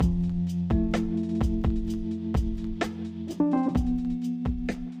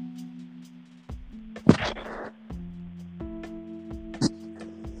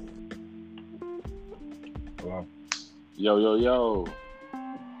Yo, yo, yo.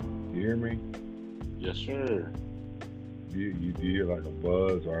 You hear me? Yes, sir. Do you hear like a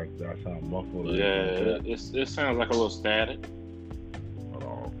buzz or I sound muffled or Yeah, anything like it sounds like a little static. that? Hold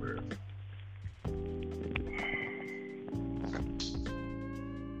on, man.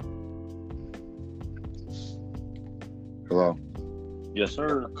 Hello? Yes,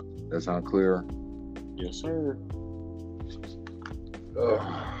 sir. That sound clear? Yes, sir.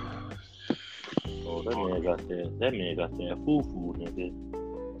 Ugh. Oh, that man got that. That man got that foo, nigga.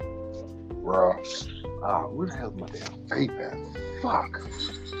 Bro. Where the hell's my damn vape at? Fuck.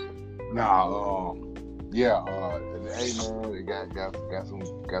 Nah, yeah, hey man, it got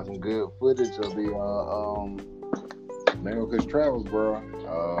some good footage of the Mango Kush Travels, bro.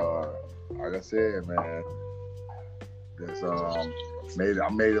 Like I said, man, there's I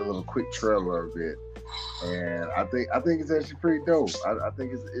made a little quick trailer of it, and I think it's actually pretty dope. I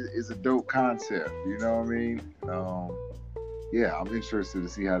think it's a dope concept. You know what I mean? Yeah, I'm interested to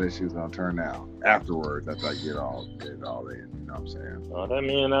see how this shit's gonna turn out afterwards. After I get all in, you know what I'm saying? Oh, that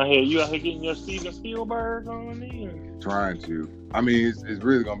man out here, you out here getting your Steven Spielberg on in? Trying to. I mean, it's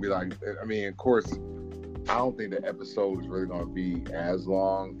really gonna be like. I mean, of course, I don't think the episode is really gonna be as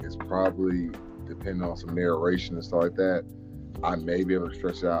long. It's probably depending on some narration and stuff like that. I may be able to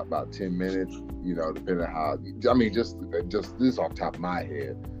stretch it out about 10 minutes. You know, depending on how. I mean, just this off the top of my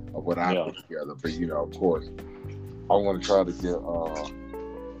head of what I put together. But you know, of course, I want to try to get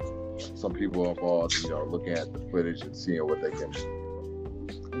some people involved. You know, looking at the footage and seeing what they can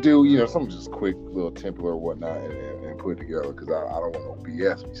do. You know, some just quick little template or whatnot and put it together because I don't want no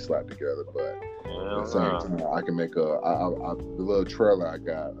BS be slapped together. But at the same time, I can make the little trailer I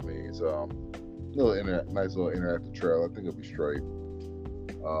got. I mean, it's nice little interactive trailer. I think it'll be straight.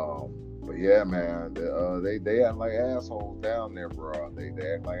 But yeah, man, they act like assholes down there, bro. They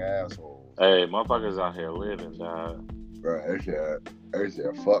act like assholes. Hey, motherfuckers out here living, dog. Bro, they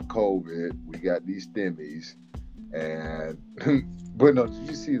said, fuck COVID. We got these stimmies, and but no, did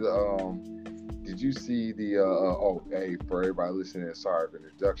you see the hey, for everybody listening, sorry for the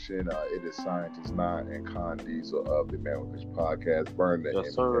introduction. It is Scientist 9 and Con Diesel of the Man with Fish podcast, burn the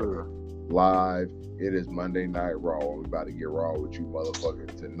Yes, sir. live. It is Monday Night Raw. We're about to get raw with you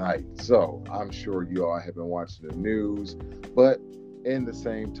motherfuckers tonight. So I'm sure you all have been watching the news, but in the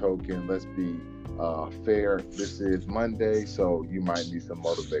same token, let's be fair. This is Monday, so you might need some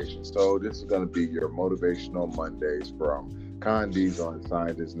motivation. So this is going to be your motivational Mondays from Con Diesel and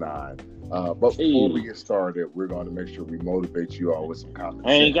Scientist 9. But before we get started, we're going to make sure we motivate you all with some comments.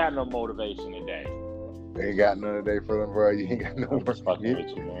 I ain't got no motivation today. Ain't got none today for them, bro. You ain't got no words.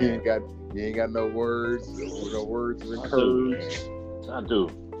 You ain't got no words. No words of encouragement. I do.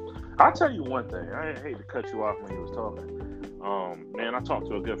 I'll tell you one thing. I hate to cut you off when you was talking. Man, I talked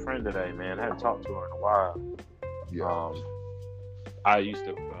to a good friend today, man. I hadn't talked to her in a while. Yeah. I used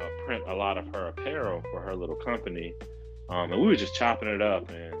to print a lot of her apparel for her little company. And we were just chopping it up,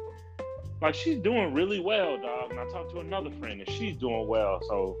 and like she's doing really well, dog. And I talked to another friend, and she's doing well.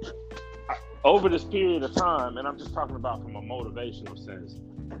 So over this period of time, and I'm just talking about from a motivational sense,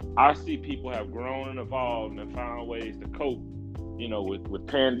 I see people have grown and evolved and found ways to cope, you know, with the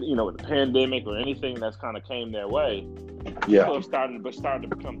pandemic or anything that's kind of came their way. Yeah. People have started to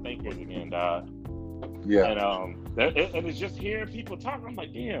become thinkers again, dog. Yeah. And it's just hearing people talk. I'm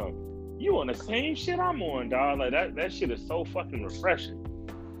like, damn, you on the same shit I'm on, dog. Like that shit is so fucking refreshing.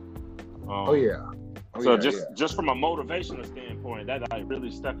 Just from a motivational standpoint, that like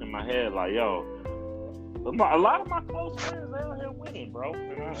really stuck in my head. Like, yo, a lot of my close friends are out here winning, bro.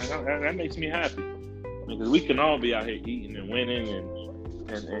 And that makes me happy because we can all be out here eating and winning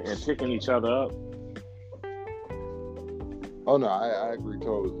and picking each other up. Oh no, I agree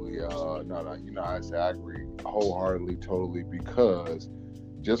totally. I agree wholeheartedly, totally, because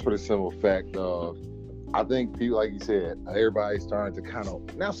just for the simple fact of, I think people, like you said, everybody's starting to kind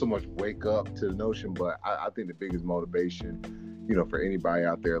of not so much wake up to the notion, but I think the biggest motivation, you know, for anybody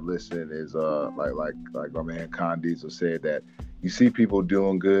out there listening is like my man Con Diesel said, that you see people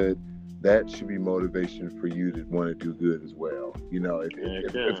doing good, that should be motivation for you to want to do good as well. You know,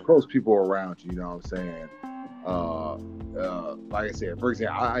 if close people around you, you know what I'm saying. Like I said, for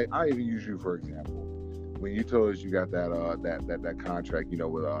example, I even use you for example. When you told us you got that contract, you know,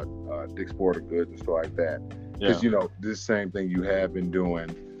 with Dick's Sporting Goods and stuff like that, because you know this same thing you have been doing,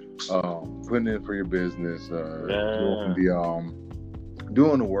 putting in for your business,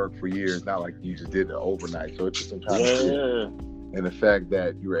 doing the work for years. Not like you just did it overnight. So it's just some kind of shit. And the fact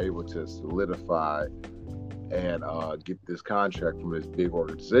that you were able to solidify and get this contract from this big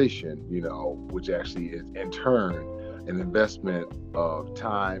organization, you know, which actually is in turn an investment of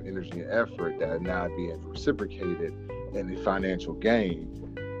time, energy, and effort that are now being reciprocated and the financial gain.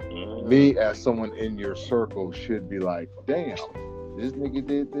 Me as someone in your circle should be like, damn, this nigga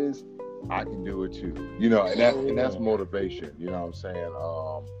did this, I can do it too. You know, and that's motivation. You know what I'm saying?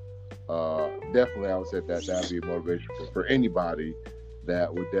 Definitely, I would say that'd be a motivation for anybody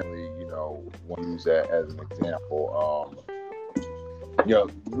that would definitely, you know, want to use that as an example. You know,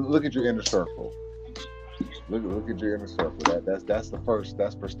 look at your inner circle. Look at your inner circle. That's the first.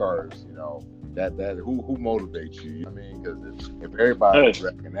 That's for starters. You know, that who motivates you. You know what I mean? Because if everybody's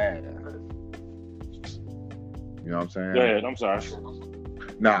dragging ass, you know what I'm saying? Go ahead. I'm sorry.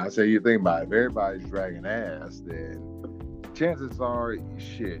 Nah, I say you think about it. If everybody's dragging ass, then chances are,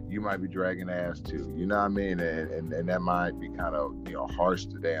 shit, you might be dragging ass too. You know what I mean? And that might be kind of, you know, harsh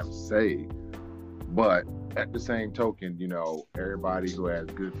to damn say, but at the same token, you know, everybody who has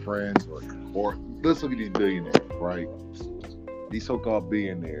good friends or let's look at these billionaires, right? These so-called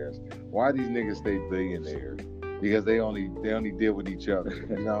billionaires. Why these niggas stay billionaires? Because they only deal with each other.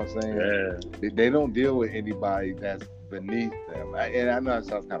 You know what I'm saying? Yeah. They don't deal with anybody that's beneath them. And I know it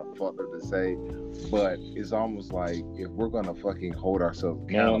sounds kind of fucked up to say, but it's almost like if we're gonna fucking hold ourselves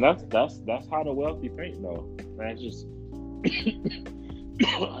accountable. Man, that's how the wealthy think, though. Man, it's just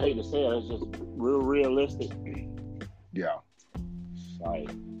I hate to say it, it's just real realistic. Yeah. Like,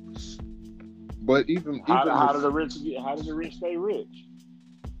 but even how do the rich stay rich?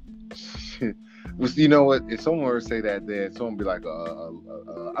 You know what? If someone were to say that, then someone would be like,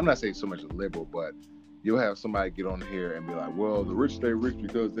 I'm not saying so much a liberal, but you'll have somebody get on here and be like, well, the rich stay rich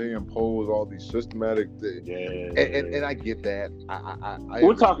because they impose all these systematic things. Yeah. And I get that. I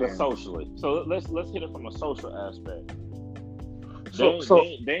We're talking socially. So let's hit it from a social aspect. They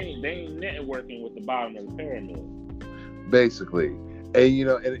ain't networking with the bottom of the pyramid. Basically. And you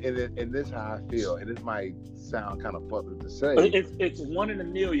know, and this is how I feel, and this might sound kind of fucked up to say. But it's 1 in a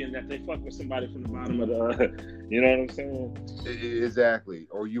million that they fuck with somebody from the bottom of the, you know what I'm saying? Exactly.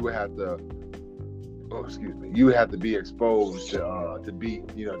 Or you would have to, you would have to be exposed to be,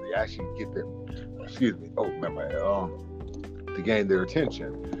 you know, to actually get them, to gain their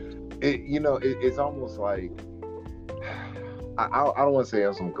attention. It's almost like, I don't want to say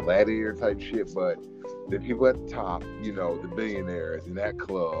I'm some gladiator type shit, but the people at the top, you know, the billionaires in that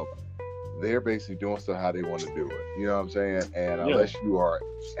club, they're basically doing stuff how they want to do it. You know what I'm saying? And unless you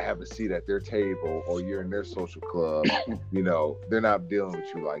have a seat at their table or you're in their social club, you know, they're not dealing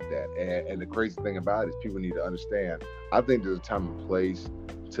with you like that. And the crazy thing about it is people need to understand, I think there's a time and place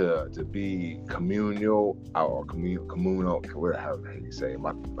to be communal or communal. How do you say it?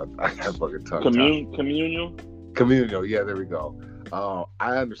 I have fucking tongue. Communal. Yeah, there we go.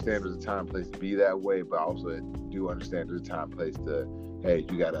 I understand there's a time and place to be that way, but I also do understand there's a time and place to, hey,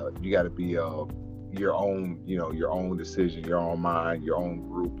 you gotta be your own, you know, your own decision, your own mind, your own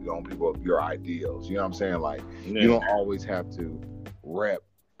group, your own people, your ideals. You know what I'm saying? Like, you don't always have to rep.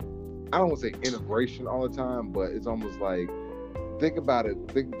 I don't want to say integration all the time, but it's almost like, think about it.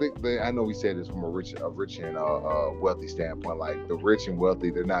 I know we said this from a rich and wealthy standpoint. Like, the rich and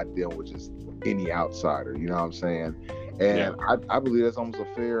wealthy, they're not dealing with just any outsider. You know what I'm saying? And I believe that's almost a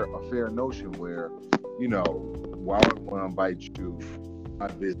fair notion where, you know, why would I want to invite you my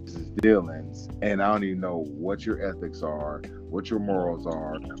business dealings and I don't even know what your ethics are, what your morals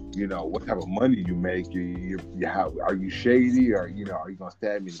are, you know, what type of money you make, how are you shady, or, you know, are you gonna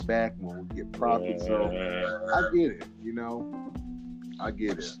stab me in the back when we get profit? So I get it, you know, I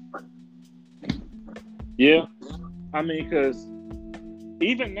get it. Yeah, I mean, because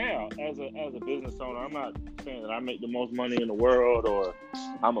even now, as a business owner, I'm not saying that I make the most money in the world or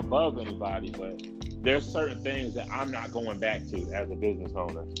I'm above anybody, but there's certain things that I'm not going back to as a business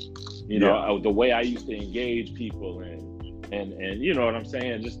owner. You know, the way I used to engage people and you know what I'm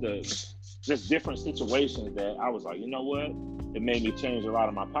saying, just different situations that I was like, you know what, it made me change a lot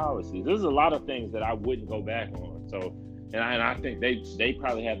of my policies. There's a lot of things that I wouldn't go back on. So, and I think they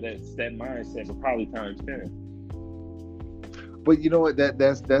probably have that mindset, but probably times 10. But you know what?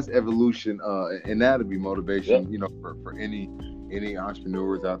 That's evolution, and that'll be motivation. Yep. You know, for any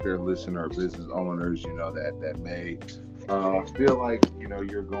entrepreneurs out there listening or business owners, you know, that may feel like, you know,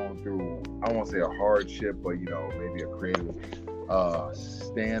 you're going through, I don't want to say a hardship, but, you know, maybe a creative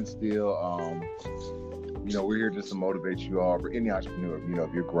standstill. You know, we're here just to motivate you all. For any entrepreneur, you know,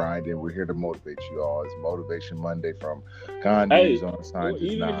 if you're grinding, we're here to motivate you all. It's Motivation Monday from Condi's on Scientist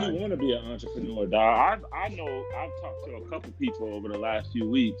even 9. If you want to be an entrepreneur, dog, I know I've talked to a couple people over the last few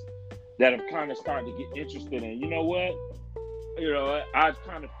weeks that have kind of started to get interested in, you know what? You know, I've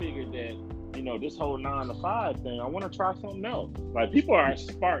kind of figured that, you know, this whole 9 to 5 thing, I want to try something else. Like, people are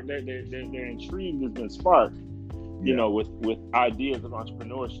sparked. They're intrigued. Has been sparked. you know, with ideas of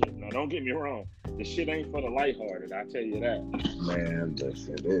entrepreneurship. Now, don't get me wrong, the shit ain't for the lighthearted. I tell you that. Man,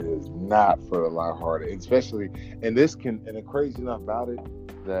 listen, it is not for the lighthearted, especially, and the crazy enough about it,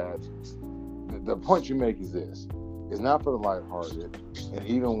 that the point you make is this: it's not for the lighthearted, and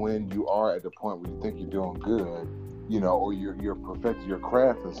even when you are at the point where you think you're doing good, you know, or you're perfecting your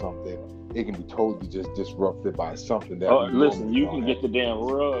craft or something, it can be totally just disrupted by something that. Listen, you can get the damn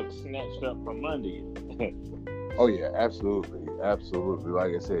rug snatched up from under you. Oh yeah, absolutely.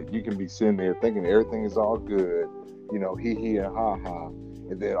 Like I said, you can be sitting there thinking everything is all good, you know, hee and ha,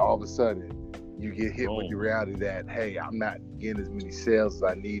 and then all of a sudden you get hit with the reality that, hey, I'm not getting as many sales as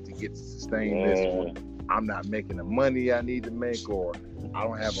I need to get to sustain this, or I'm not making the money I need to make, or I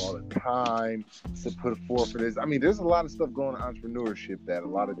don't have all the time to put forth for this. I mean, there's a lot of stuff going on in entrepreneurship that a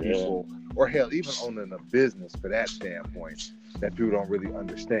lot of people, or hell, even owning a business for that standpoint, that people don't really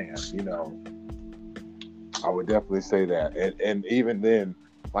understand, you know. I would definitely say that. And even then,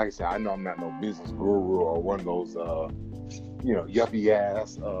 like I said, I know I'm not no business guru or one of those, you know, yuppie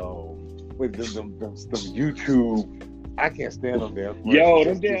ass, with them YouTube. I can't stand them damn. Yo,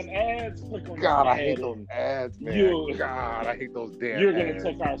 them damn ads. Click on God, I hate those ads, man. God, I hate those damn ads. You're going to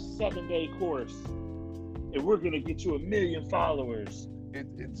take our 7-day course, and we're going to get you 1 million followers.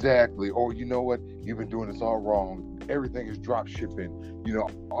 Exactly. Or you know what? You've been doing this all wrong. Everything is drop shipping. You know,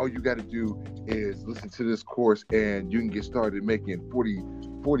 all you got to do is listen to this course and you can get started making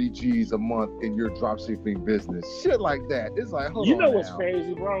 40 G's a month in your drop shipping business. Shit like that. It's like, hold on. You know what's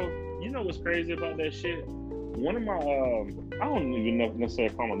crazy, bro? You know what's crazy about that shit? One of my, I don't even know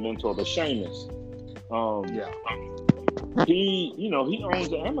necessarily if I'm a mentor, but Seamus. He, you know, he owns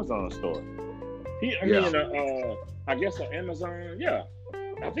an Amazon store. I guess an Amazon,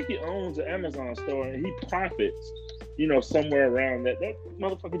 I think he owns an Amazon store and he profits, you know, somewhere around that. That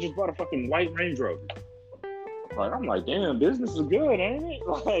motherfucker just bought a fucking white Range Rover. Like, I'm like, damn, business is good, ain't it?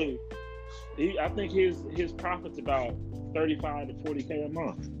 Like, I think his profit's about 35 to 40K a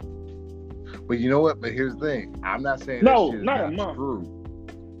month. But you know what? But here's the thing. I'm not saying not a month. True.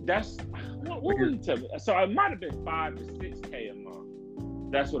 That's what would you tell me? So it might have been 5 to 6K a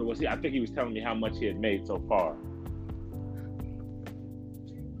month. That's what it was. I think he was telling me how much he had made so far.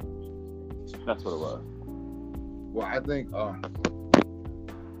 That's what it was. Well, I think,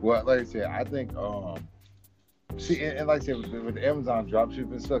 like I said, I think, see, and like I said, with the Amazon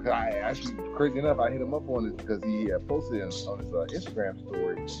dropshipping stuff, I actually, crazy enough, I hit him up on this because he posted it on his Instagram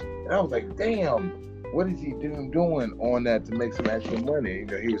story, and I was like, damn, what is he doing on that to make some extra money? You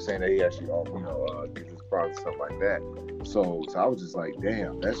know, he was saying that he actually, gets his products and stuff like that. So I was just like,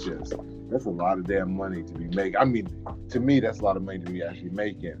 damn, that's a lot of damn money to be making. I mean, to me, that's a lot of money to be actually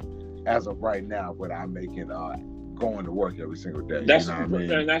making as of right now, what I'm making going to work every single day. That's you know what I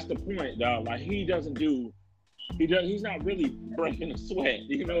mean? And that's the point, dog. Like, he's not really breaking a sweat.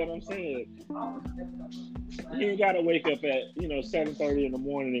 You know what I'm saying? You ain't gotta wake up at 7:30 in the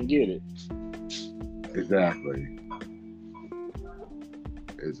morning and get it. Exactly.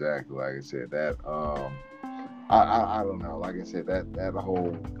 Like I said, that I don't know. Like I said, that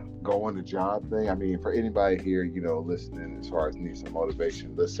whole going to job thing. I mean, for anybody here, listening, as far as needs some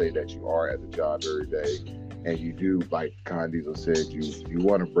motivation, let's say that you are at the job every day and you do, like Con Diesel said, you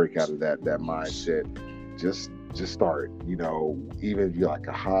want to break out of that mindset. Just start. Even if you like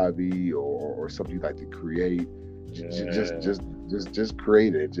a hobby or something you like to create, just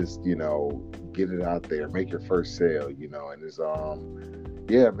create it. Just get it out there, make your first sale. And it's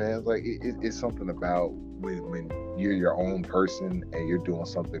man, it's like it's something about when you're your own person and you're doing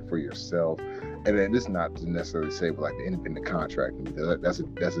something for yourself. And then this is not to necessarily say, but like the independent contracting, because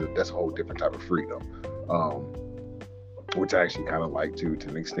that's a whole different type of freedom, which I actually kind of like to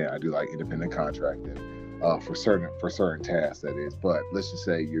an extent. I do like independent contracting for certain tasks, that is. But let's just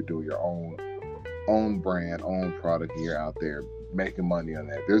say you're doing your own brand, own product, and you're out there making money on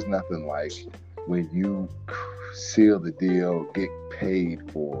that. There's nothing like when you seal the deal, get paid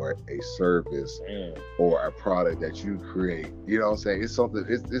for a service or a product that you create. You know what I'm saying? It's something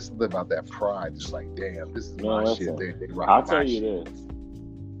about that pride. Just like, damn, this is my shit. I'll tell you this.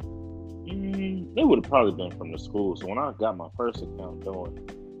 It would have probably been from the school. So when I got my first account doing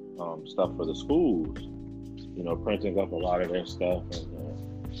stuff for the schools, printing up a lot of their stuff,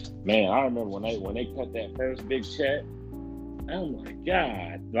 and man, I remember when they cut that first big check. Oh my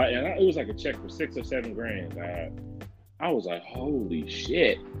God! It was like a check for $6 or $7 grand. I was like, holy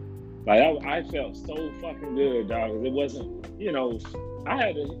shit! Like I felt so fucking good, dog. It wasn't, I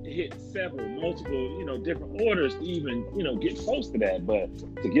had to hit multiple, different orders to even, get close to that. But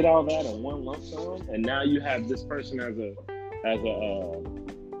to get all that in one lump sum, and now you have this person as a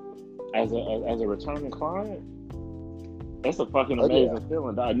returning client. That's a fucking Oh, yeah. amazing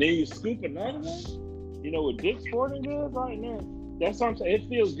feeling, dog. And then you scoop another one, with Dick's Sporting Goods right now. That's what I'm saying. It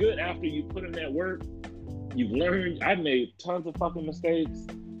feels good after you put in that work. You've learned. I've made tons of fucking mistakes,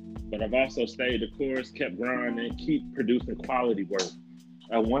 but I've also stayed the course, kept grinding, keep producing quality work.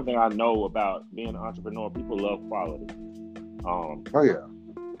 And one thing I know about being an entrepreneur, people love quality. Oh, yeah.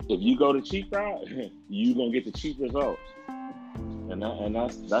 If you go the cheap route, you're gonna get the cheap results, and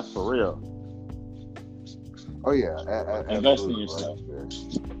that's for real. Oh, yeah. Invest in yourself.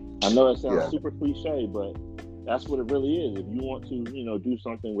 I know it sounds Yeah. super cliche, but that's what it really is. If you want to, do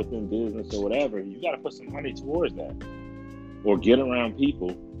something within business or whatever, you got to put some money towards that, or get around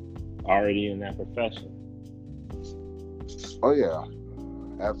people already in that profession. Oh, yeah.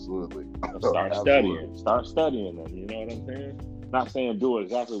 Absolutely. Start studying. Start studying them. You know what I'm saying? Not saying do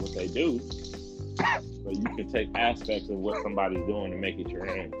exactly what they do, but you can take aspects of what somebody's doing and make it your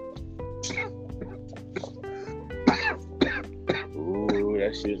own. Ooh,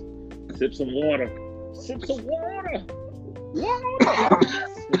 that shit. Sip some water. Sip some water.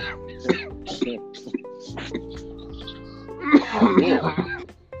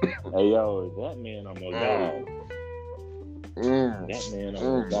 Hey, yo, that man almost died. That man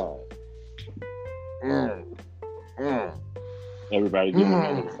almost died. Everybody give a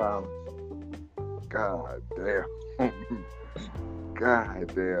moment of silence. God damn. God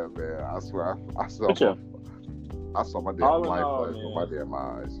damn, man. I swear, I saw my damn life flash from my damn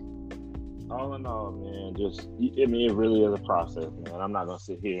eyes. All in all, man, it really is a process, man. I'm not gonna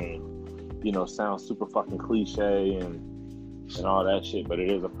sit here and, sound super fucking cliche and all that shit, but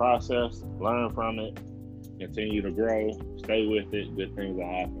it is a process. Learn from it, continue to grow, stay with it. Good things will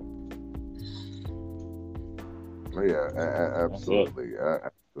happen. Oh, yeah, absolutely,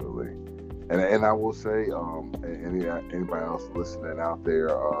 absolutely. And I will say, anybody else listening out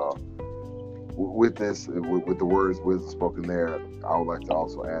there, with this, with the words wisdom spoken there, I would like to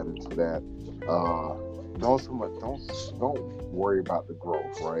also add into that. Don't worry about the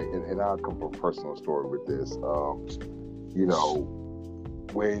growth, right? And I'll come from a personal story with this.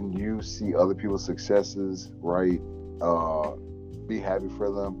 When you see other people's successes, right? Be happy for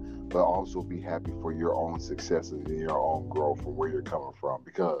them, but also be happy for your own successes and your own growth from where you're coming from.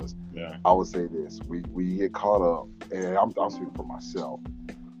 Because I would say this: we get caught up, and I'm speaking for myself.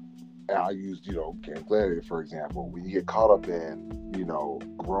 And I used, Camp Gladiator, for example. When you get caught up in,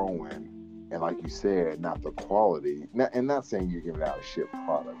 growing, and like you said, not the quality, and not saying you're giving out a shit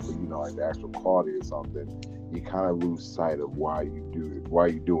product, but like the actual quality of something, you kind of lose sight of why you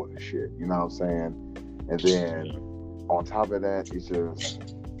doing this shit. You know what I'm saying? And then on top of that, it's just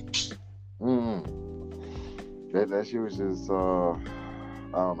that shit was just I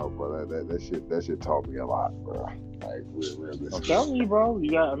don't know, bro. That shit taught me a lot, bro. Like, real. I'm telling you, bro.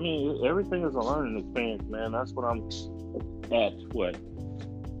 Everything is a learning experience, man. That's what I'm at.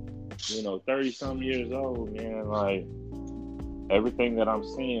 30-something years old, man. Like, everything that I'm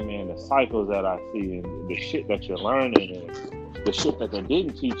seeing, man, the cycles that I see, and the shit that you're learning, and the shit that they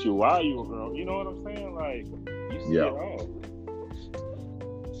didn't teach you while you were growing. You know what I'm saying? Like, you see it all.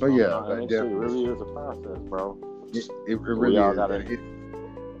 So that shit really is a process, bro. It really is.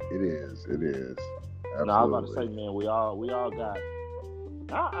 It is. Absolutely. No, I was about to say, man, we all got.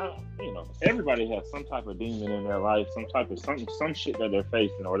 Everybody has some type of demon in their life, some shit that they're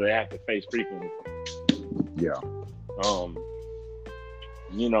facing or they have to face frequently. Yeah.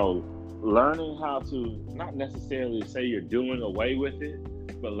 Learning how to not necessarily say you're doing away with it,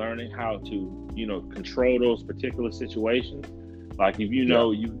 but learning how to, control those particular situations. Like if you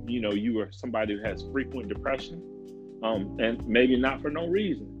were somebody who has frequent depression, and maybe not for no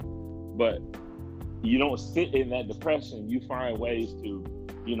reason, but you don't sit in that depression. You find ways to,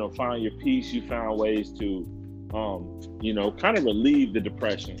 find your peace. You find ways to, kind of relieve the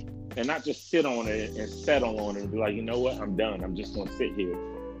depression and not just sit on it and settle on it and be like, you know what, I'm done. I'm just going to sit here.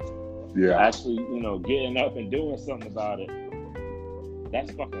 Yeah. Actually, getting up and doing something about it.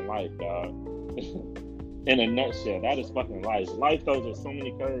 That's fucking life, dog. In a nutshell, that is fucking life. Life throws us so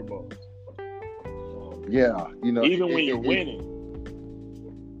many curveballs. Even when you're winning.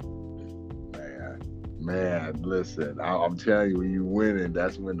 Man, listen, I'm telling you, when you're winning,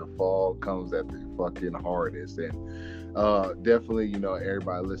 that's when the fall comes at the fucking hardest. And definitely,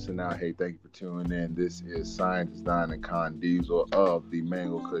 everybody listen out. Hey, thank you for tuning in. This is Scientist Don and Con Diesel of the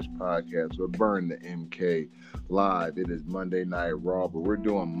Mango Kush Podcast. We're burning the MK live. It is Monday Night Raw, but we're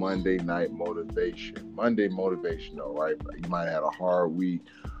doing Monday Night Motivation. Monday motivational, right? You might have had a hard week,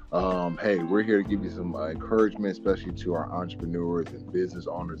 Hey, we're here to give you some encouragement, especially to our entrepreneurs and business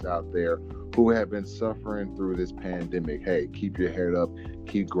owners out there who have been suffering through this pandemic. Hey, keep your head up,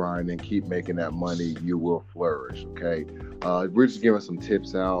 keep grinding, keep making that money. You will flourish. Okay. We're just giving some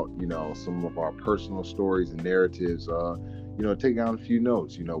tips out, some of our personal stories and narratives. Take down a few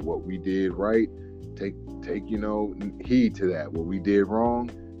notes. What we did right. Take heed to that. What we did wrong,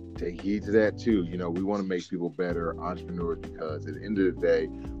 take heed to that too. We want to make people better entrepreneurs because at the end of the day,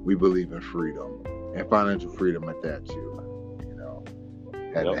 we believe in freedom and financial freedom at that too.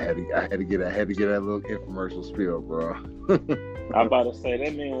 I had to get that little infomercial spiel, bro. I'm about to say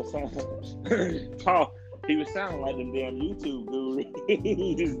that man was sounding Paul. He was sounding like them damn YouTube guru.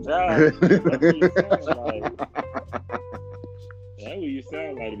 He just died. That's what he sounded like. That's what you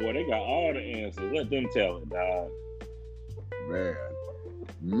sound like, boy. They got all the answers. Let them tell it, dog. Man.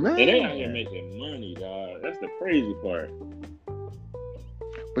 And they out here making money, dog. That's the crazy part.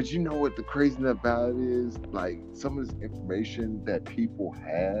 But you know what the crazy about it is? Like, some of this information that people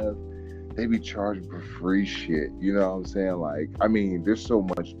have, they be charging for free shit. You know what I'm saying? Like, I mean, there's so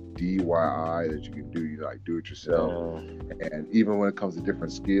much DIY that you can do. You like do it yourself. And even when it comes to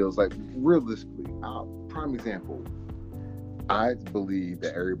different skills, like realistically, prime example, I believe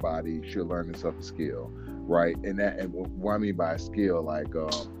that everybody should learn themselves a skill, right? And what I mean by a skill, like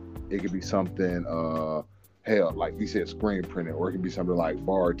it could be something, hell, like we said, screen printing, or it can be something like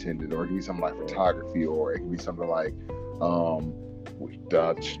bartending, or it can be something like photography, or it can be something like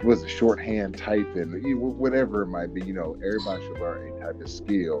was it shorthand typing, whatever it might be. Everybody should learn a type of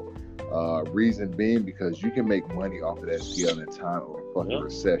skill. Reason being because you can make money off of that skill in a time of a fucking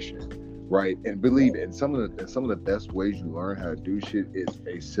recession. Right, and believe it. And some of the best ways you learn how to do shit is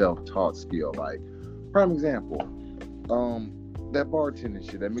a self-taught skill. Like, prime example, that bartending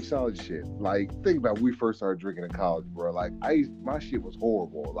shit, that mixology shit. Like, think about when we first started drinking in college, bro. Like, my shit was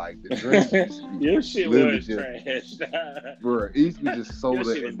horrible. Like, the drinks, your shit was trash, bro. It used to be just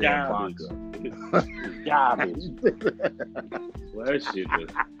soda and damn vodka. Garbage. Well, that shit was.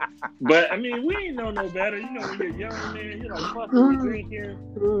 But I mean, we ain't know no better. When you're young, man, you're like, fuck, we drinking,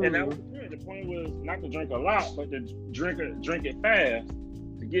 and that was the point. The point was not to drink a lot, but to drink it fast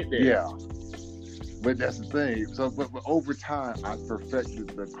to get there. Yeah. But that's the thing. So, but over time, I perfected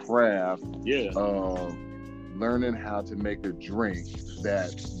the craft. Yeah. Learning how to make a drink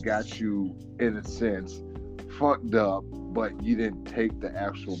that got you, in a sense, fucked up, but you didn't take the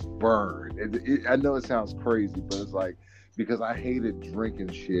actual burn. I know it sounds crazy, but it's like, because I hated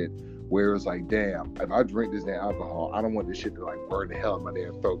drinking shit where it was like, damn, if I drink this damn alcohol, I don't want this shit to like burn the hell out of my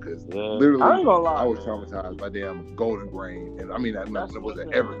damn throat. Because literally, I was traumatized by damn Golden Grain, and I mean, it was an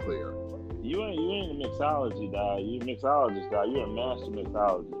Everclear. You ain't a mixology guy. You a mixologist guy. You're a master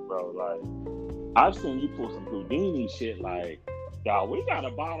mixologist, bro. Like, I've seen you pull some Houdini shit. Like, dog, we gotta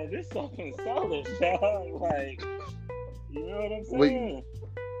bottle this stuff and sell it, dog. Like, you know what I'm saying?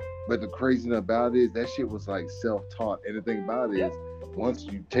 But the crazy thing about it is that shit was like self-taught. And the thing about it is, once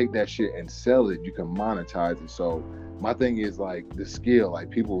you take that shit and sell it, you can monetize it. So my thing is like the skill.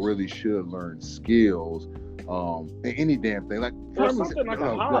 Like, people really should learn skills. In any damn thing, like something like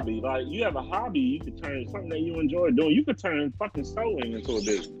a hobby. Like, you have a hobby, you could turn something that you enjoy doing. You could turn fucking sewing into a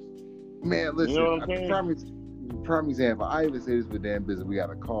business. Man, listen. You know what I'm saying? Prime example. I even say this with damn business. We got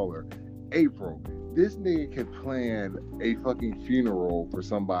a caller, April. This nigga can plan a fucking funeral for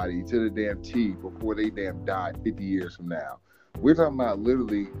somebody to the damn T before they damn die 50 years from now. We're talking about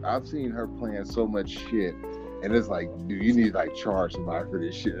literally. I've seen her plan so much shit. And it's like, dude, you need to like charge somebody for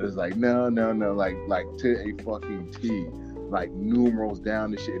this shit. It's like, no, like to a fucking T, like numerals down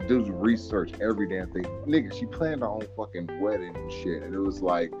the shit. It does research every damn thing. Nigga, she planned her own fucking wedding and shit. And it was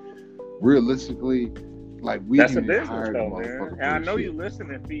like, realistically, like we that's a need business to hire though, the motherfucker. Man. And I know you listen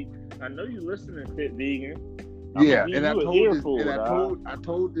and Fit Vegan. Yeah, and I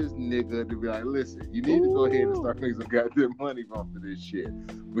told this nigga to be like, listen, you need to go ahead and start making some goddamn money off of this shit.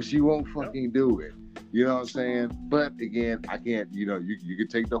 But she won't fucking do it. You know what I'm saying? But again, I can't, you can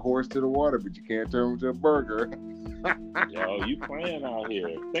take the horse to the water, but you can't turn him to a burger. Yo, you playing out here.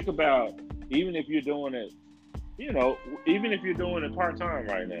 Think about, even if you're doing it, even if you're doing it part-time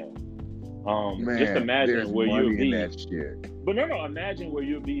right now. Man, just imagine where you'll be. That shit. But no, imagine where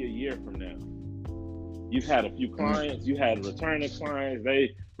you'll be a year from now. You've had a few clients, you had returning clients,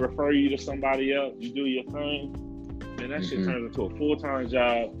 they refer you to somebody else, you do your thing, and that shit turns into a full-time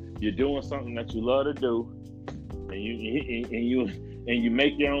job. You're doing something that you love to do, and you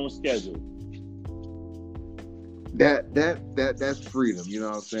make your own schedule. That's freedom. You know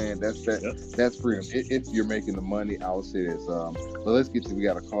what I'm saying? That's freedom. If you're making the money, I would say this. But we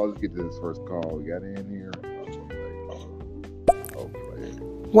got a call. Let's get to this first call. We got in here.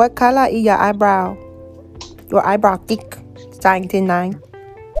 What color is your eyebrow? Your eyebrow thick, starting to 9.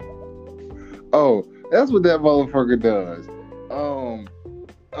 Oh, that's what that motherfucker does.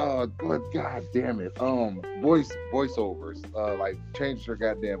 But god damn it. Voiceovers. Like change your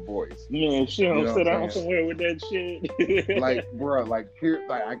goddamn voice. Man, she You don't know sit what I'm down somewhere with that shit. Like, bruh, like here,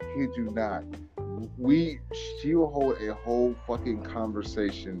 like I kid you not. She will hold a whole fucking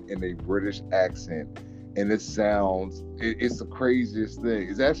conversation in a British accent, and it's the craziest thing.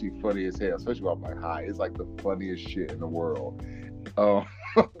 It's actually funny as hell, especially while I'm like high. It's like the funniest shit in the world.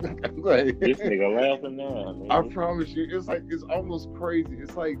 Like, this nigga laughing now, man. I promise you, it's almost crazy.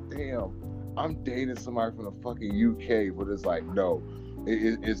 It's like, damn, I'm dating somebody from the fucking UK, but it's like, no,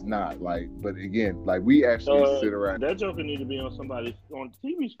 it's not. Like, but again, like we actually sit around. That joker need to be on somebody's on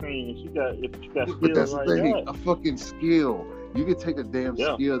TV screen. If you got skills But that's the like thing, that. a fucking skill. You can take a damn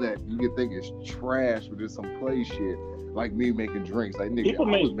Yeah. skill that you can think is trash, but it's some play shit. Like me making drinks. Like nigga,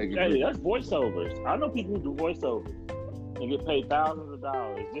 People I was making hey, drinks. that's voiceovers. I know people who do voiceovers and get paid thousands of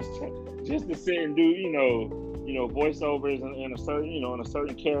dollars just to sit and do you know voiceovers in a certain in a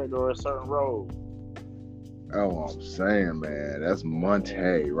certain character or a certain role. Oh, I'm saying, man, that's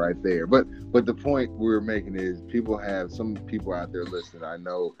Monte right there. But the point we're making is some people out there listening. I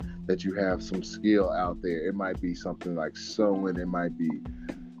know that you have some skill out there. It might be something like sewing. It might be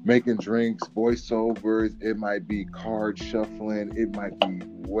making drinks, voiceovers. It might be card shuffling. It might be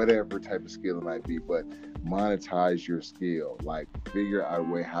whatever type of skill it might be. But monetize your skill. Like figure out a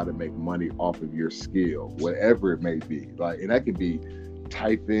way how to make money off of your skill, whatever it may be. Like, and that could be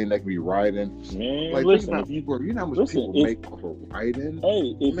typing, that could be writing. Man, Like, listen, you know how much people make off of writing?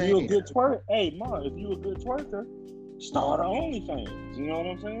 Hey, if Man. you a good twerker, if you a good twerker, start an OnlyFans. You know what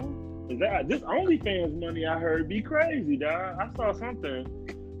I'm saying? This OnlyFans money I heard be crazy, dog. I saw something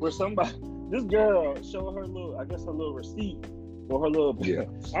where this girl showed her little receipt or her little,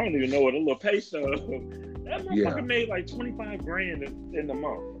 I don't even know what, a little pay stub. That motherfucker made like $25,000 in the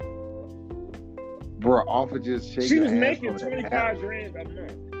month. Bro, off of just shaking. She was ass making on the $25,000 app. a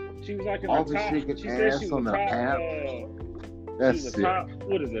month. She was like in Off the of top. shaking She said ass she was on a the top. app. That's she's a sick. top.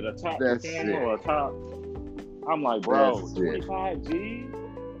 What is it? A top That's performer sick. or a top? I'm like, bro, That's sick. 25 G.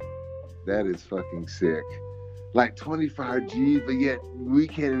 That is fucking sick. Like 25 G's, but yet we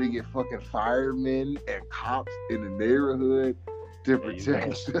can't even get fucking firemen and cops in the neighborhood to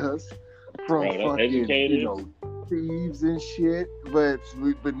protect us from fucking educators. Thieves and shit. But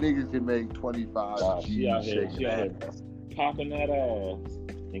niggas can make 25 G's shaking ass. Popping that ass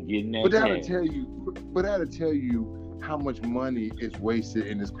and getting that. But that'll tell you how much money is wasted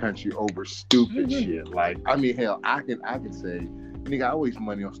in this country over stupid shit. Like, I mean, hell, I can say, nigga, I waste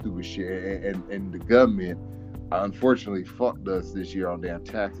money on stupid shit, and the government unfortunately fucked us this year on damn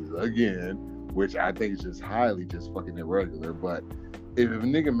taxes again, which I think is just highly just fucking irregular. But if a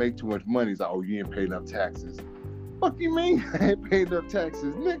nigga make too much money, it's like, oh, you ain't paying enough taxes. Fuck you mean I ain't paying enough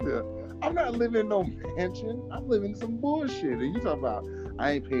taxes, nigga? I'm not living in no mansion. I'm living in some bullshit. And you talk about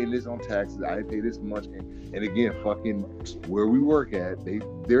I ain't paying this on taxes. I ain't pay this much. And again, fucking where we work at,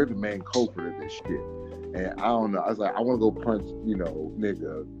 they're the main culprit of this shit. And I don't know. I was like, I want to go punch,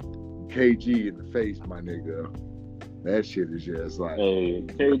 nigga, KG in the face, my nigga. That shit is just like. Hey,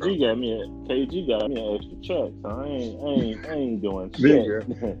 KG got me an extra check, so I ain't doing shit.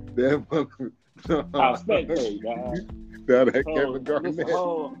 Nigga, that motherfucker. I spectate, dog. That Kevin Garnett.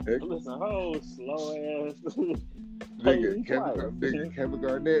 Listen, slow ass. Nigga, Kevin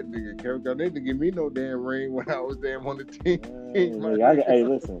Garnett didn't give me no damn ring when I was damn on the team. Hey,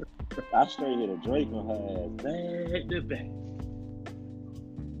 listen, I straight hit a Drake on her ass, back to back.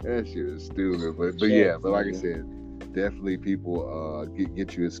 That shit is stupid, but like I said, definitely people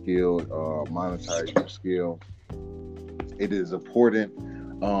get you a skill, monetize your skill. It is important.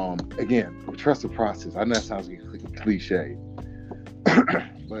 Again, trust the process. I know that sounds cliche,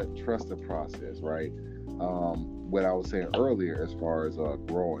 but trust the process, right? What I was saying earlier, as far as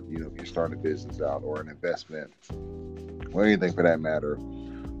growing, if you're starting a business out or an investment or anything for that matter,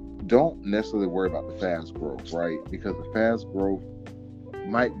 don't necessarily worry about the fast growth, right? Because the fast growth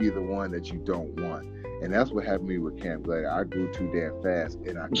might be the one that you don't want. And that's what happened to me with Camp Glade. I grew too damn fast,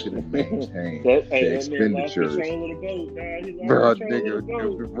 and I couldn't maintain the expenditures.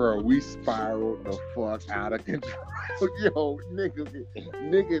 Bro, we spiraled the fuck out of control. Yo,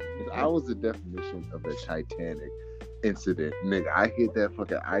 nigga, I was the definition of a Titanic incident. Nigga, I hit that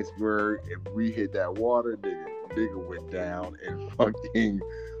fucking iceberg, and we hit that water, nigga went down in fucking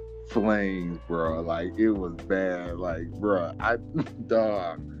flames, bro. Like, it was bad. Like, bro,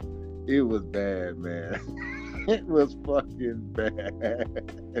 it was bad, man. It was fucking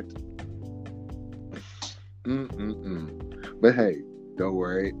bad. But hey, Don't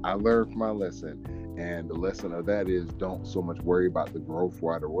worry. I learned from my lesson. And the lesson of that is don't so much worry about the growth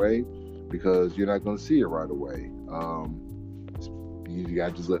right away because you're not going to see it right away. You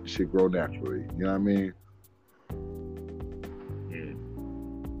got to just let the shit grow naturally. You know what I mean?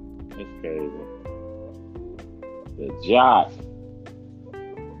 It's crazy. The job.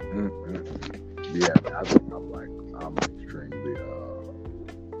 Mm-hmm. Yeah, I think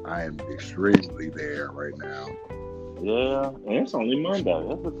I am extremely there right now. Yeah, and it's only Monday.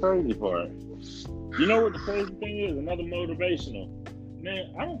 That's the crazy part. You know what the crazy thing is? Another motivational.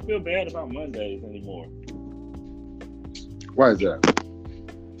 Man, I don't feel bad about Mondays anymore. Why is that?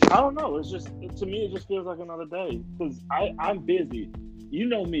 I don't know. It's just, to me, it just feels like another day. Because I'm busy. You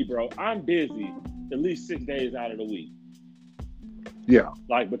know me, bro. I'm busy at least 6 days out of the week. Yeah.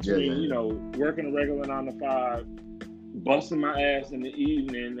 Like between, working a regular 9 to 5, busting my ass in the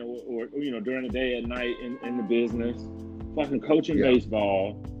evening or during the day at night in the business, fucking coaching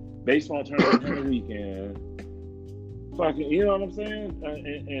baseball tournament on the weekend, fucking, you know what I'm saying?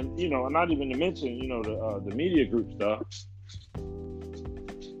 And not even to mention, the media group stuff.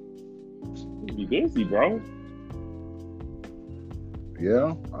 You be busy, bro.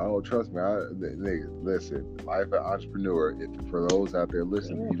 Yeah, trust me. Listen, life of an entrepreneur. For those out there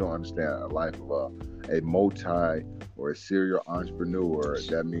listening, you don't understand a life of a multi or a serial entrepreneur.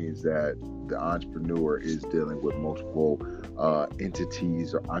 That means that the entrepreneur is dealing with multiple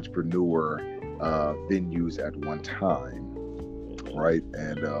entities or entrepreneur venues at one time, right?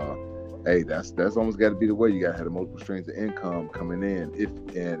 And hey, that's almost got to be the way. You got to have the multiple streams of income coming in.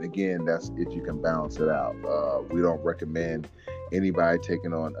 That's if you can balance it out. We don't recommend anybody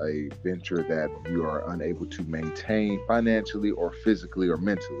taking on a venture that you are unable to maintain financially or physically or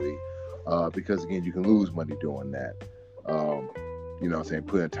mentally, because again, you can lose money doing that.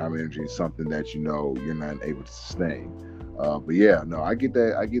 Putting time and energy in something that you're not able to sustain. But yeah, no, I get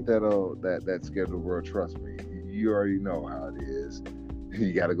that schedule, bro. Trust me, you already know how it is.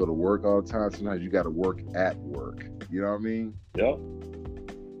 You got to go to work all the time. Sometimes you got to work at work. You know what I mean? Yep.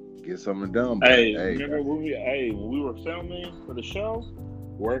 Get something done. Remember when we were filming for the show?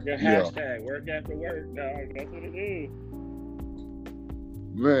 Work at hashtag work after work, dog. That's what it is.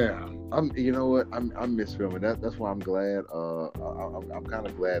 Man, I miss filming. That's why I'm glad. I'm kind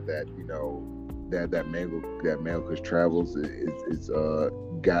of glad that that Mango Kush Travels is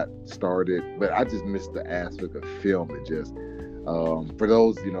got started. But I just miss the aspect of filming. Just for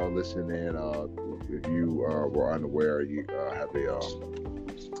those listening in, if you were unaware, you have a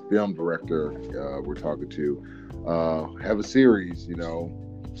film director we're talking to, have a series,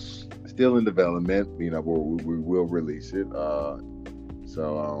 still in development, where we will release it.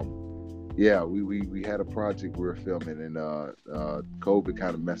 We had a project we were filming, and COVID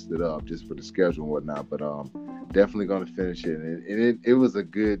kind of messed it up just for the schedule and whatnot. But definitely going to finish it, and it was a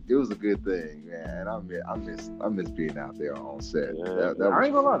good thing, man. I miss being out there on set. Yeah. I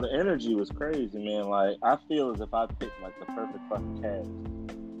ain't gonna lie, the energy was crazy, man. Like I feel as if I picked like the perfect fucking cast.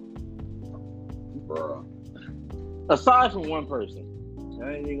 Bruh. Aside from one person,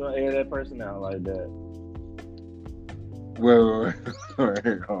 I ain't even gonna air that person out like that. Wait,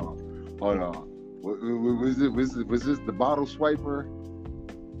 hold on. Was this the bottle swiper?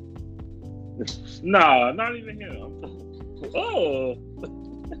 Nah, not even him.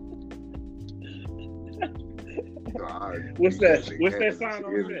 What's that sign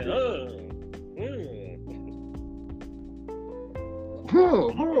on there?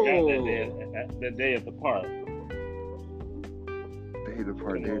 That day at the park. Day at the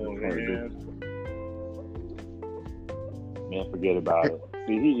park. Man, forget about it.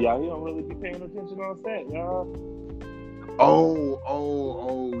 See, he don't really be paying attention on set, y'all.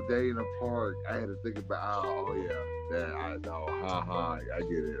 Oh, day in the park. I had to think about. Oh yeah, I know. I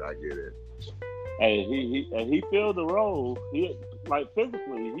get it. Hey, he filled the role. He like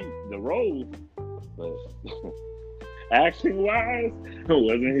physically, the role, but acting wise, it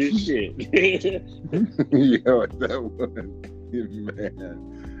wasn't his shit. Yo, that was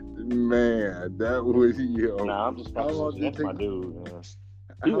man, that was yo. Nah, I'm just fucking. That's my dude, man.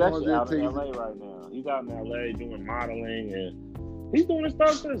 He's actually out in LA right now. He's out in LA doing modeling, and he's doing his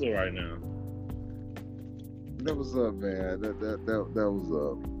Star Sizzle right now. That was up, man. That was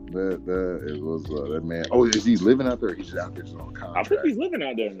up. It was that man. Oh, is he living out there? He's just out there just on contract. I think he's living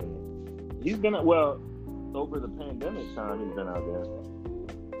out there now. He's been over the pandemic time. He's been out there.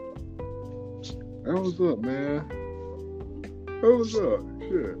 That was up, man. That was up.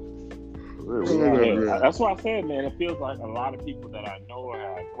 Shit. That's why I said, man, it feels like a lot of people that I know or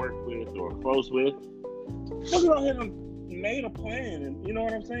I've worked with or close with, look out here and made a plan, and you know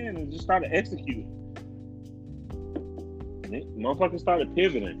what I'm saying, and just started executing. motherfuckers started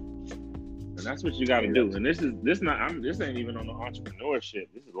pivoting, and that's what you got to do. And this ain't even on the entrepreneurship.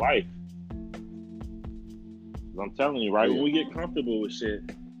 This is life. I'm telling you, right? When we get comfortable with shit,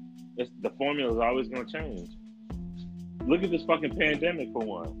 the formula is always going to change. Look at this fucking pandemic for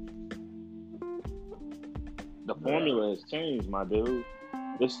one. The formula has changed, my dude.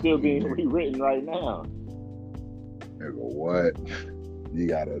 It's still being rewritten right now. Nigga, what? You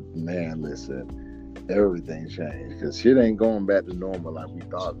gotta, man, listen. Everything changed because shit ain't going back to normal like we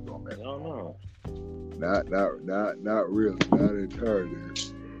thought it was going back to normal. Not really. Not entirely.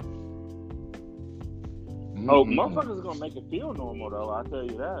 Oh, motherfuckers are gonna make it feel normal though. I'll tell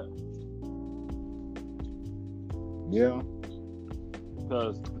you that. Yeah.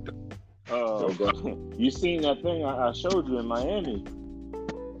 Because you seen that thing I showed you in Miami.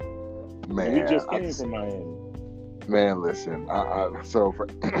 Man, we just came from Miami. Man, listen. So for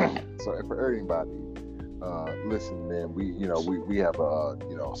everybody, listen, man. We have a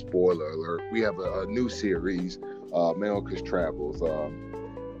spoiler alert. We have a new series, Melkus Travels.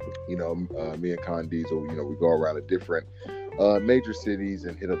 Me and Con Diesel, we go around to different major cities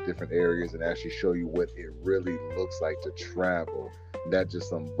and hit up different areas and actually show you what it really looks like to travel. Not just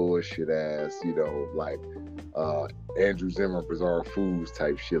some bullshit ass, like Andrew Zimmer Bizarre Foods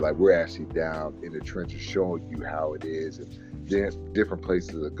type shit. Like, we're actually down in the trenches showing you how it is and different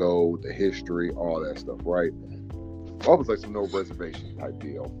places to go, the history, all that stuff, right? Almost like some no reservation type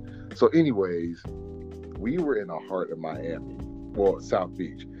deal. So anyways, we were in the heart of Miami, well, South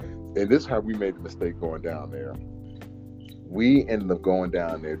Beach. And this is how we made the mistake going down there. We ended up going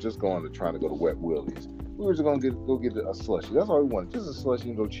down there, just trying to go to Wet Willie's. We were just gonna go get a slushie. That's all we wanted, just a slushie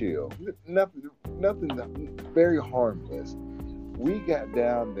and go chill. Nothing very harmless. We got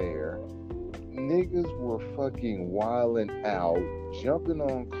down there, niggas were fucking wilding out, jumping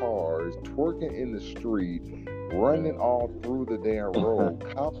on cars, twerking in the street, running all through the damn road.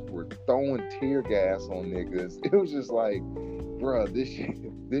 Cops were throwing tear gas on niggas. It was just like, bruh,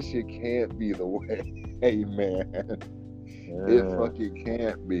 this shit can't be the way. Hey, man. It fucking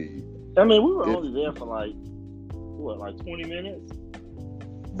can't be. I mean, we were only there for like 20 minutes?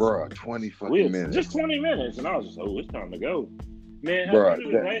 Bruh, 20 fucking minutes. Just 20 minutes. And I was just, it's time to go. Man,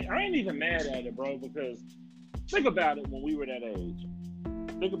 Bruh, I ain't even mad at it, bro, because think about it when we were that age.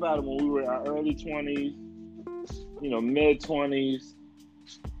 Think about it when we were in our early 20s, mid-20s.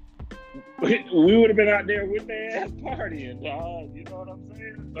 We would have been out there with their ass partying, dog. You know what I'm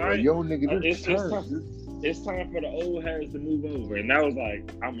saying? Right? Yo, nigga, it's time for the old heads to move over. And that was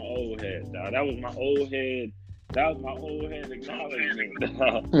like, I'm an old head, dog. That was my old head acknowledgement,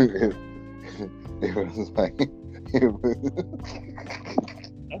 dog. It was like... I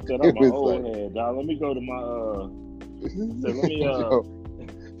said, I'm an old head, dog. Let me go to my...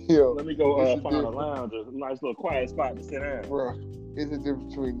 let me go find a lounge, a nice little quiet spot to sit down. Bro, it's the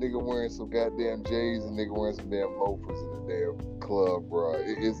difference between nigga wearing some goddamn J's and nigga wearing some damn loafers in the damn club, bro.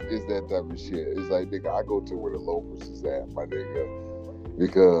 It's that type of shit. It's like, nigga, I go to where the loafers is at, my nigga.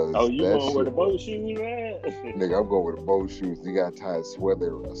 Because you going where the boat shoes at? Nigga, I'm going with the boat shoes. You got to tie a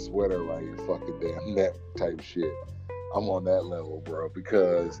sweater around your fucking damn neck type shit. I'm on that level, bro,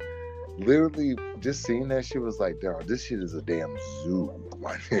 because literally just seeing that shit was like, dog, this shit is a damn zoo,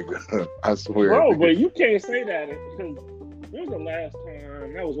 my nigga. I swear. Bro, but you can't say that because when was the last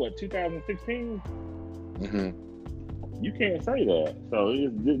time? That was what, 2016? Mm-hmm. You can't say that. So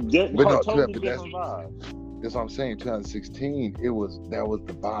it's totally different vibe. That's what I'm saying. 2016, that was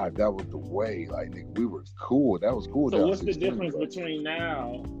the vibe. That was the way. Like, nigga, we were cool. That was cool. So what's the difference between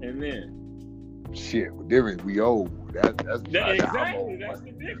now and then? Shit, we're different. We old. That's exactly. That's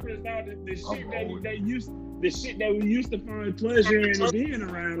the difference. Now the shit that we used to find pleasure in being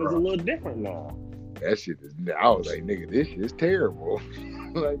around is a little different now. That shit is. I was like, nigga, this shit is terrible.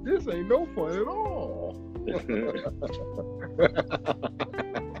 Like, this ain't no fun at all.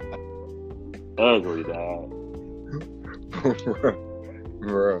 Ugly, dog.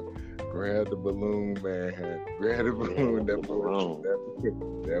 Bro, grab the balloon, man. Grab the balloon.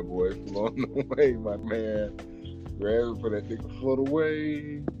 That boy floating away, my man. Grab it for that nigga float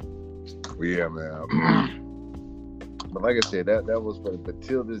away. Yeah, man. But like I said, that was funny. But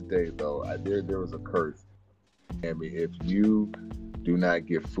till this day, though, there was a curse. I mean, if you do not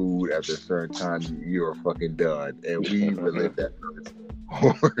get food after a certain time, you are fucking done. And we relate that curse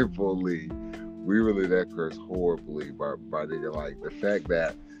horribly. We relate that curse horribly by nigga. Like, the fact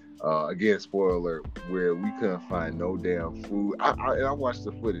that, again, spoiler alert, where we couldn't find no damn food. I watched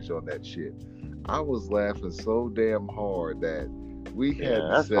the footage on that shit. I was laughing so damn hard that we had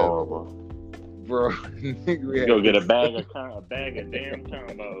to settle. Bro, nigga, we had go get a bag of damn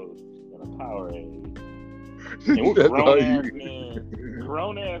combos and a Powerade. And we're That's grown all ass you- men.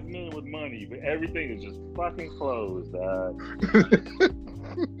 Grown ass men with money, but everything is just fucking closed, dog.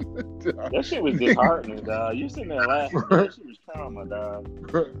 That shit was disheartening, dog. You sitting there laughing, man. That shit was trauma, dog.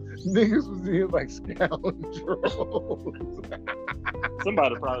 Niggas was in like scoundrels.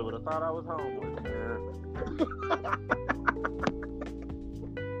 Somebody probably would have thought I was homeless, man.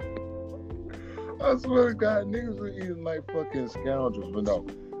 I swear to God, niggas were eating like fucking scoundrels. But no,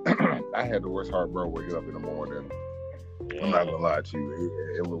 I had the worst heartburn waking up in the morning. Yeah. I'm not gonna lie to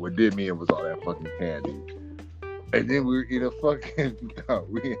you. What did me, it was all that fucking candy. And then we were eating fucking. No,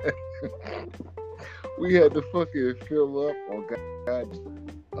 we had to fucking fill up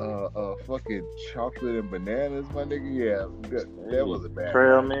on fucking chocolate and bananas, my nigga. Yeah, that was a bad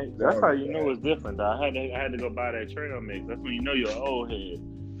trail one. mix. That That's was how a you bad know it's different, dog. I had to go buy that trail mix. That's when you know you're an old head.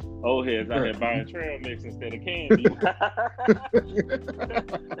 Old heads out here buying trail mix instead of candy.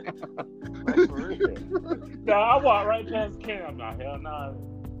 Like, for real. Nah, I walked right past the can. I'm like, hell nah.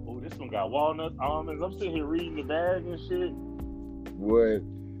 Oh, this one got walnuts, almonds. I'm sitting here reading the bag and shit. What?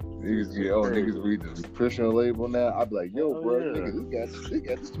 Niggas read the nutritional label now. I'd be like, yo, Oh, bro, yeah. nigga, this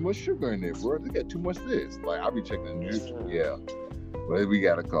got too much sugar in there, bro. They got too much this. Like, I'll be checking the news. Yeah. But we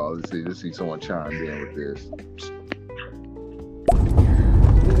got a call. Let's see someone chime in with this.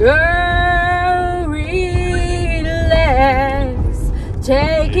 Girl, relax,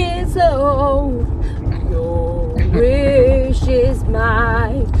 take it slow. Your wish is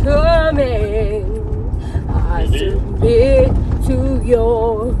my command. I submit to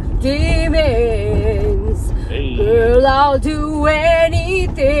your demands. Hey. Girl, I'll do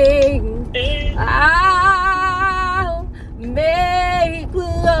anything. Hey. I'll make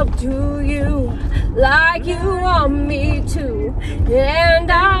love to you like you want me to,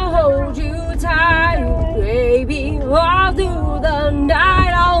 and I'll hold you tight, baby, all through the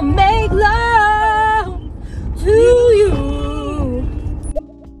night. I'll make love to you.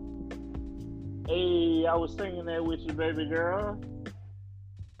 Hey, I was singing that with you, baby girl.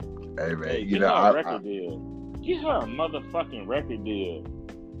 Hey, man, Hey, you get know, her a record deal. Get her a motherfucking record deal.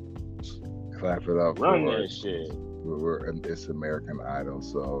 clap it up Run for that us. shit. It's American Idol,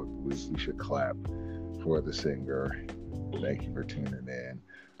 so we should clap for the singer. Thank you for tuning in.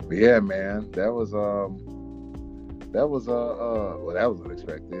 But yeah, man, that was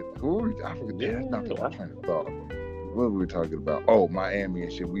unexpected. Who were we? I forget. Yeah. That's not the one trying to thought. What were we talking about? Oh, Miami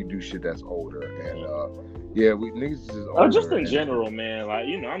and shit. We do shit that's older, and yeah, we niggas is just older. Oh, just in and- general, man. Like,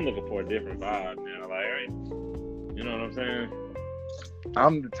 you know, I'm looking for a different vibe now. Like, right? You know what I'm saying?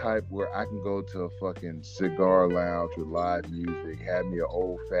 I'm the type where I can go to a fucking cigar lounge with live music, have me an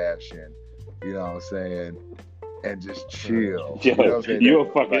old fashioned, you know what I'm saying, and just chill. You know what I'm saying? You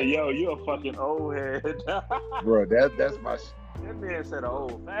a fucking old head. Bro, that's my That man said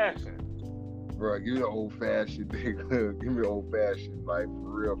old fashioned. bro. Give me the old fashioned, nigga. Give me the old fashioned, like for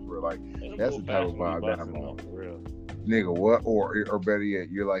real. Like that's the type of vibe that I'm on. For real. Nigga, what? Or better yet,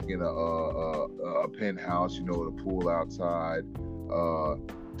 you're like in a penthouse, you know, with a pool outside,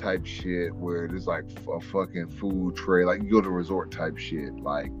 type shit where there's like a fucking food tray, like you go to resort type shit.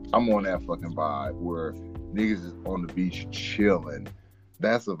 Like I'm on that fucking vibe where niggas is on the beach chilling.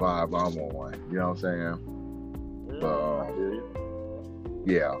 That's the vibe I'm on. You know what I'm saying?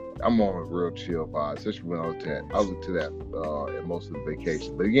 Yeah, I'm on a real chill vibe, especially when I was to that at most of the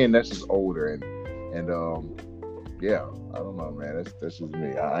vacation. But again, that's just older and yeah, I don't know, man. That's just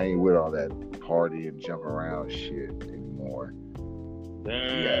me. I ain't with all that party and jump around shit anymore.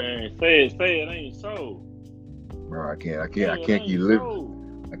 Dang, say it ain't so. Bro, I can't keep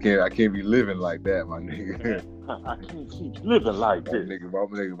living. I can't be living like that, my nigga. I can't keep living like this.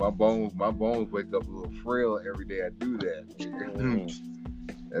 My bones wake up a little frail every day I do that.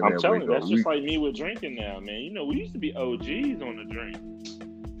 I'm telling you, that's just like me with drinking now, man. You know, we used to be OGs on the drink.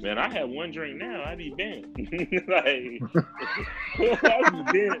 Man, I have one drink now, I be bent. Like, I be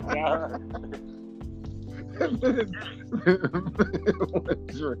bent, dog.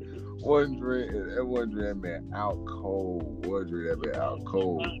 one drink, that man out cold. One drink, that man out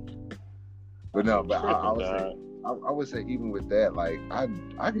cold. But no, but I would say even with that, like I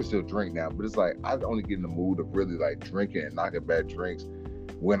can still drink now, but it's like I only get in the mood of really like drinking and knocking back drinks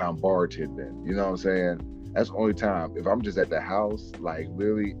when I'm bartending. You know what I'm saying? That's the only time. If I'm just at the house, like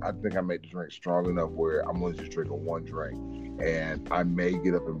literally, I think I make the drink strong enough where I'm only just drinking one drink, and I may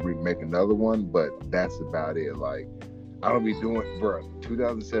get up and make another one, but that's about it. Like I don't be doing, bro.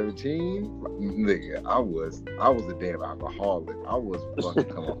 2017, nigga, I was a damn alcoholic. I was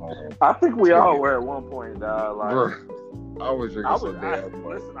fucking coming home. I think we all were at one point, dog. Like, Bro, I was drinking so damn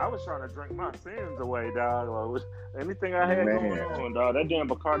much. Listen, I was trying to drink my sins away, dog. Anything I had going on, dog. That damn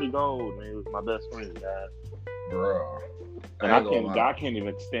Bacardi Gold, man, was my best friend, dog. Bro. And I can't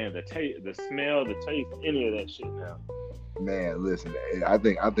even stand the taste, the smell, the taste, any of that shit now. Man, listen, I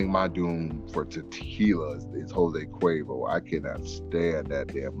think my doom for tequila is Jose Cuervo. I cannot stand that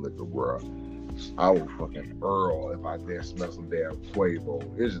damn liquor, bro. I will fucking Earl if I dare smell some damn Cuervo.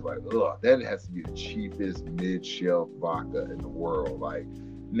 It's just like, ugh, that has to be the cheapest mid-shelf vodka in the world. Like,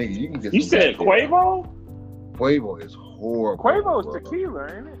 nigga, you can get. You said Cuervo? Cuervo is horrible. Cuervo is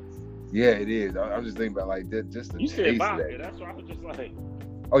tequila, ain't it? Yeah, it is. I'm just thinking about like that, just the you taste said vodka. of that. That's why I was just like.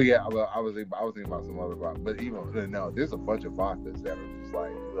 Oh yeah, well, I was thinking about some other vodka, but even no, there's a bunch of vodkas that are just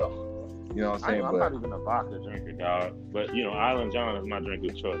like, ugh. You know what I'm saying? I'm not even a vodka drinker, dog. But Island John is my drink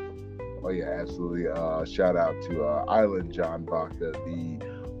of choice. Oh yeah, absolutely. Shout out to Island John Vodka, the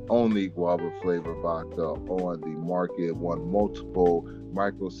only guava flavor vodka on the market. Won multiple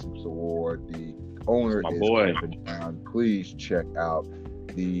Micro Sips Award. The owner is Kevin John. Please check out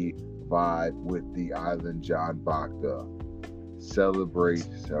the vibe with the Island John Vodka. Celebrate,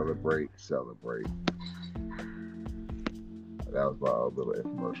 celebrate, celebrate. That was my little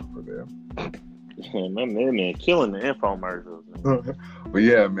infomercial for them. Man, killing the infomercials. But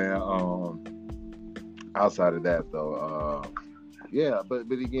yeah, man. Outside of that, though, yeah.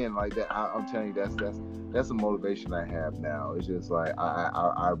 But again, like that, I'm telling you, that's a motivation I have now. It's just like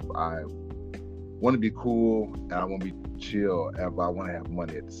I want to be cool and I want to be chill, but I want to have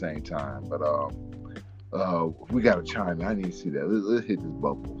money at the same time. But we got to chime in. I need to see that. Let's hit this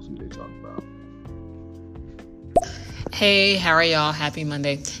bubble. See what they talking about. Hey, how are y'all? Happy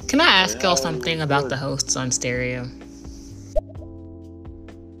Monday. Can I ask y'all something about the hosts on Stereo?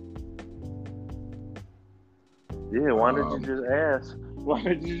 Yeah, why did you just ask? Why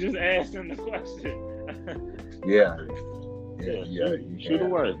did you just ask them the question? Yeah. Shoot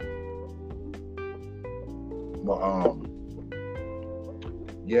away. Well,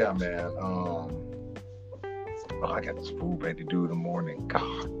 yeah, man. I got this food ready to do in the morning.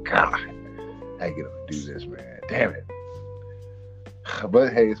 God, I get up and do this, man. Damn it.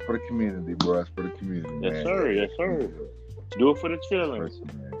 But hey, it's for the community, bro. It's for the community, man. Yes, sir. Do it for the children.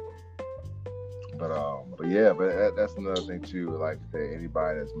 But yeah, but that's another thing too. Like I say,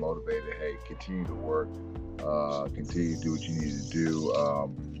 anybody that's motivated, hey, continue to work, continue to do what you need to do.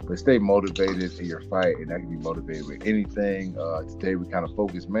 But stay motivated in your fight, and that can be motivated with anything. Today we kind of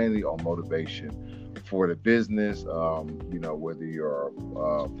focus mainly on motivation for the business. Whether you're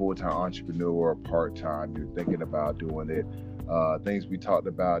a full-time entrepreneur or part-time, you're thinking about doing it. Things we talked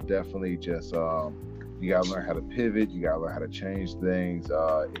about, definitely just you gotta learn how to pivot. You gotta learn how to change things.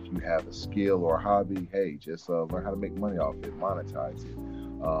 If you have a skill or a hobby, hey, just learn how to make money off it, monetize it.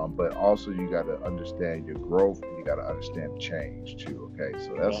 But also you gotta understand your growth, and you gotta understand change too. Okay,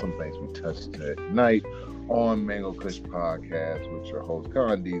 so that's some things we touched tonight on Mango Kush Podcast with your host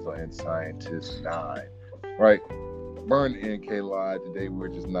Con Diesel and Scientist 9. Right, Burn NK Live today. We're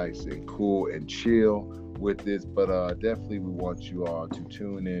just nice and cool and chill with this, but definitely we want you all to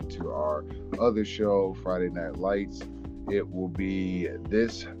tune in to our other show, Friday Night Lights. It will be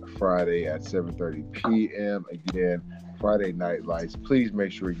this Friday at 7:30 p.m. Again, Friday Night Lights. Please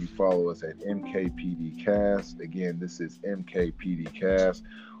make sure you follow us at MKPD Cast. Again, this is MKPD Cast.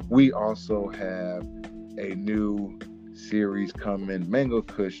 We also have a new series coming, Mango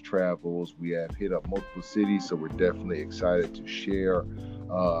Kush Travels. We have hit up multiple cities, so we're definitely excited to share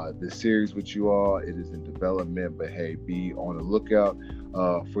the series with you all. It is in development, but hey, be on the lookout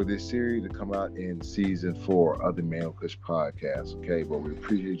for this series to come out in season 4 of the Mango Kush Podcast. Okay, but we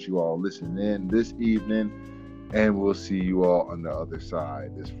appreciate you all listening in this evening, and we'll see you all on the other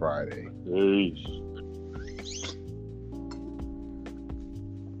side this Friday. Peace.